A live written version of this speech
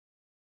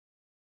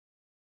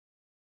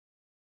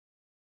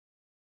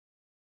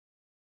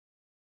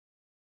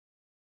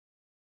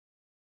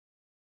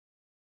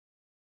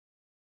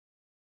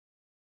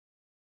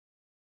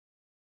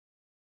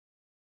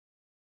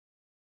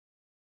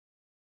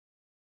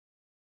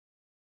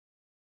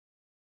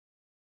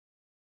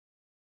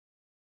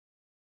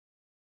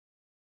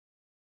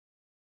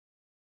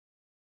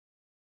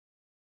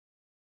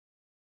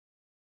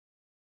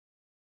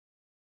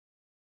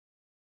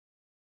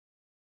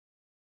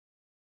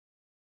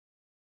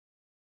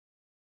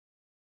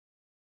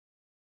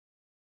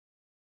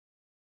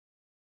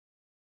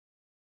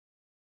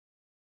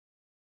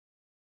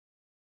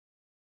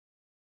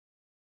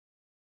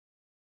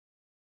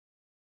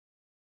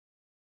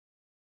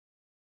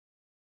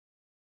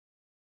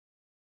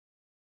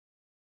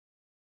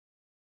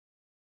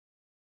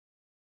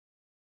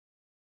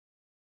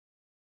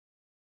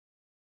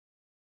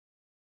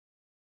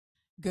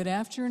Good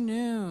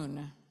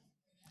afternoon.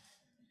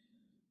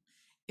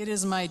 It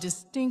is my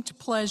distinct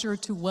pleasure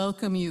to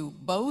welcome you,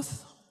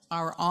 both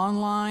our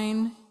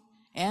online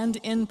and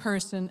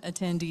in-person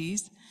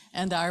attendees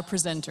and our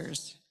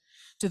presenters,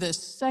 to the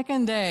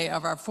second day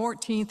of our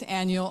 14th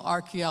annual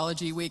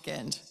Archaeology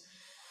Weekend.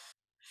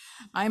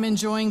 I'm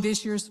enjoying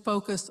this year's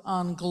focus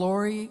on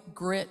glory,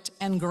 grit,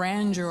 and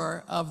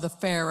grandeur of the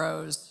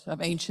pharaohs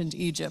of ancient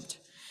Egypt.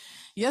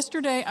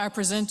 Yesterday, our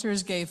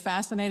presenters gave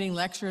fascinating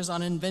lectures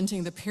on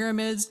inventing the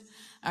pyramids,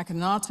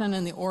 Akhenaten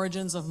and the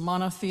origins of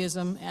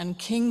monotheism, and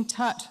King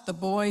Tut, the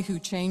boy who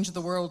changed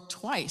the world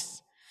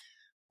twice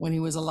when he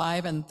was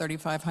alive and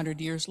 3,500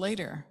 years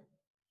later.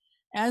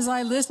 As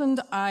I listened,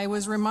 I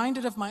was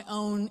reminded of my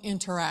own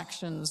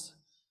interactions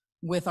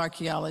with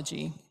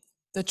archaeology.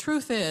 The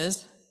truth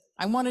is,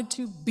 I wanted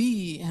to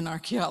be an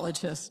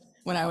archaeologist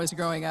when I was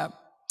growing up.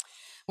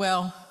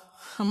 Well,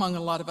 among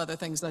a lot of other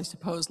things, I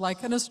suppose,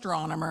 like an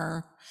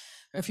astronomer,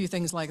 a few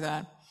things like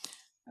that.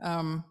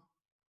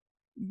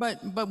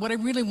 But what I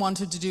really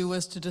wanted to do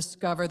was to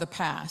discover the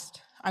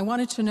past. I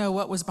wanted to know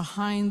what was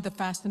behind the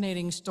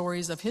fascinating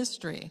stories of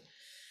history.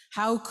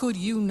 How could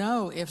you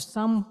know if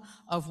some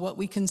of what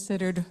we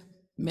considered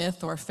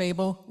myth or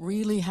fable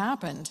really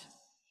happened?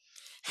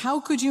 How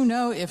could you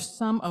know if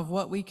some of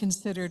what we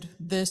considered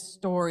these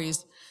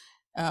stories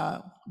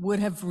would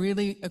have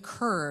really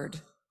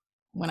occurred?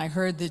 When I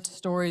heard the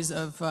stories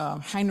of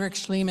Heinrich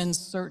Schliemann's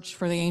search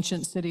for the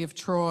ancient city of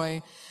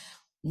Troy,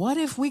 what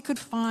if we could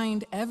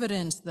find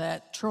evidence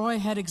that Troy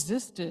had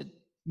existed?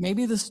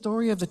 Maybe the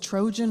story of the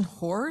Trojan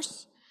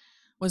horse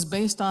was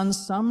based on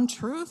some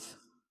truth?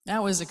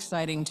 That was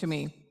exciting to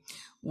me.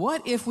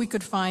 What if we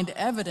could find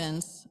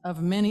evidence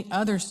of many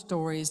other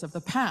stories of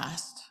the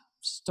past?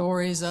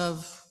 Stories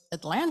of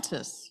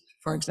Atlantis,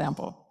 for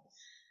example.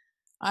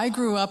 I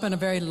grew up in a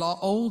very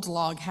old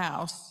log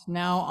house,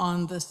 now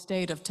on the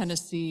state of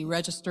Tennessee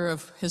Register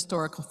of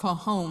Historical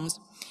Homes,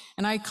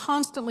 and I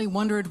constantly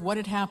wondered what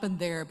had happened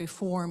there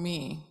before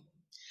me.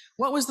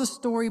 What was the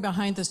story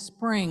behind the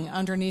spring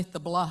underneath the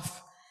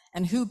bluff,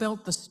 and who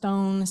built the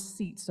stone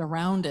seats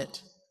around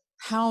it?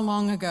 How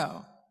long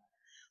ago?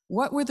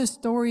 What were the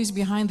stories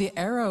behind the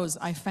arrows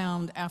I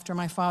found after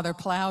my father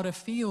plowed a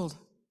field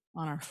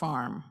on our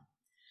farm?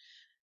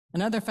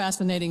 Another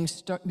fascinating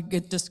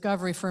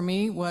discovery for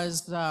me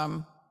was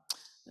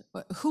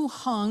who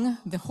hung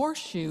the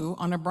horseshoe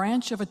on a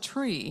branch of a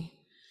tree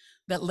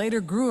that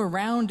later grew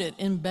around it,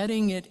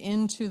 embedding it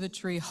into the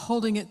tree,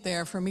 holding it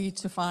there for me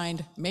to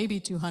find maybe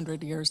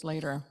 200 years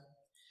later.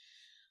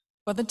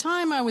 By the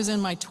time I was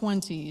in my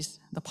 20s,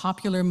 the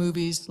popular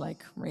movies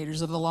like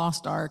Raiders of the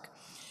Lost Ark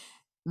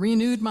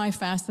renewed my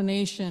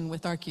fascination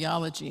with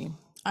archaeology.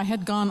 I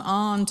had gone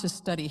on to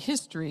study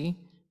history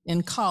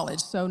in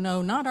college, so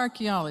no, not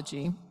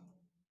archaeology.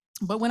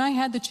 But when I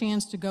had the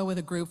chance to go with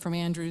a group from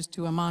Andrews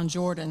to Amman,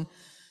 Jordan,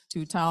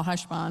 to Tal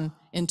Hashban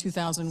in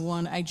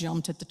 2001, I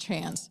jumped at the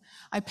chance.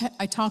 I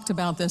talked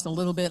about this a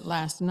little bit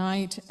last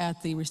night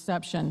at the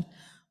reception,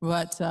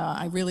 but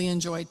I really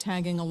enjoyed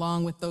tagging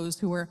along with those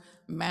who were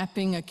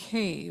mapping a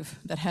cave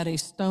that had a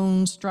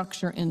stone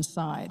structure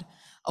inside,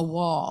 a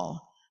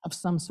wall of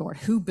some sort.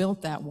 Who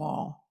built that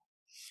wall?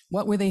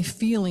 What were they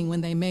feeling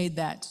when they made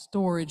that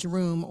storage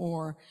room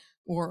or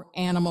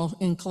animal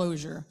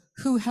enclosure?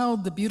 Who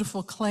held the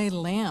beautiful clay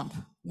lamp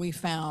we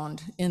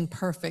found in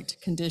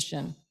perfect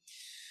condition?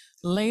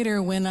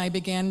 Later, when I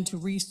began to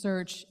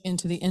research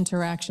into the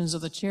interactions of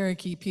the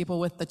Cherokee people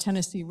with the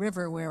Tennessee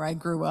River where I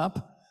grew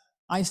up,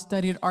 I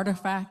studied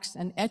artifacts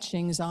and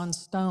etchings on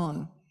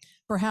stone,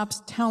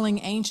 perhaps telling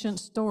ancient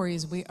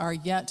stories we are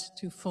yet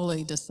to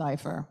fully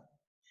decipher.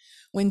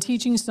 When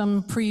teaching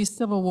some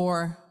pre-Civil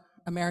War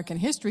American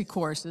history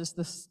courses,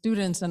 the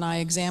students and I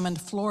examined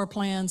floor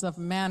plans of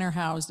manor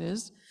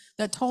houses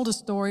that told a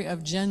story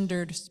of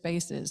gendered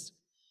spaces,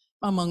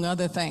 among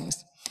other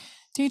things.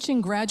 Teaching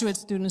graduate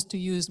students to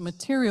use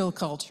material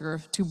culture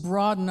to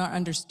broaden our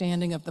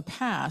understanding of the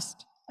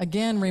past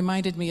again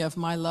reminded me of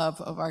my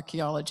love of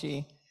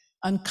archaeology,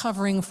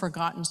 uncovering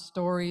forgotten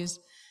stories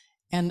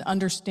and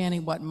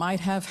understanding what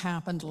might have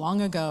happened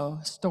long ago,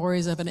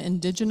 stories of an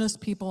indigenous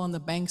people on the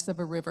banks of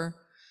a river,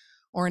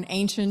 or an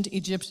ancient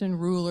Egyptian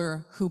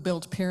ruler who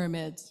built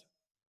pyramids.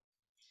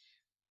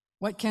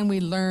 What can we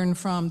learn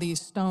from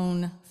these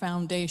stone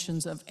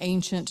foundations of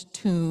ancient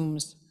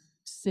tombs,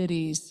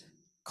 cities,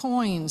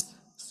 coins,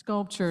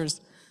 sculptures,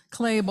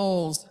 clay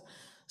bowls,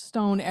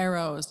 stone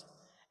arrows,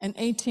 an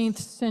 18th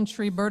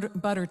century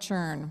butter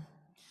churn,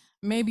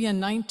 maybe a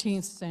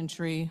 19th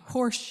century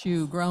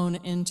horseshoe grown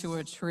into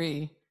a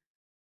tree,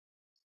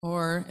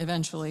 or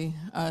eventually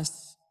a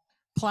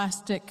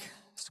plastic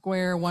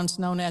square once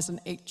known as an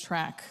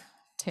 8-track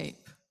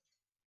tape.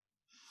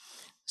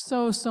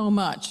 So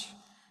much,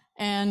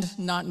 and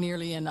not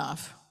nearly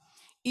enough.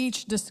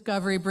 Each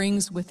discovery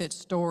brings with it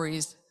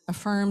stories,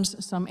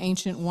 affirms some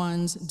ancient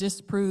ones,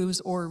 disproves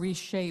or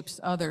reshapes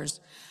others.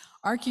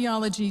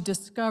 Archaeology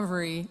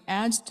discovery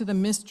adds to the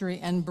mystery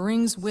and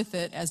brings with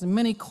it as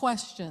many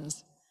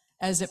questions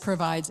as it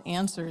provides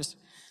answers.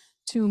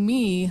 To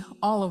me,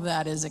 all of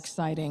that is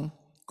exciting.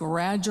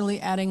 gradually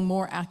adding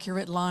more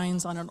accurate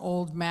lines on an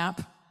old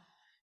map,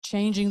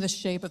 changing the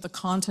shape of the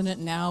continent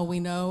now we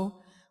know,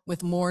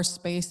 with more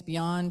space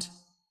beyond.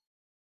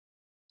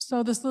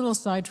 So this little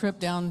side trip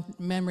down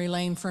memory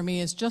lane for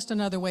me is just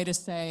another way to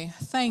say,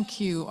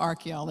 thank you,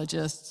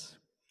 archaeologists,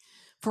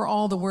 for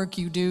all the work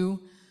you do,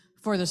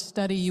 for the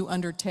study you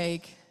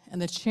undertake,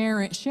 and the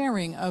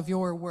sharing of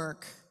your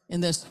work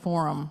in this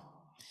forum.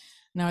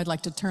 Now I'd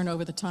like to turn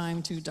over the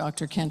time to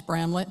Dr. Kent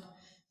Bramlett.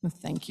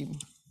 Thank you.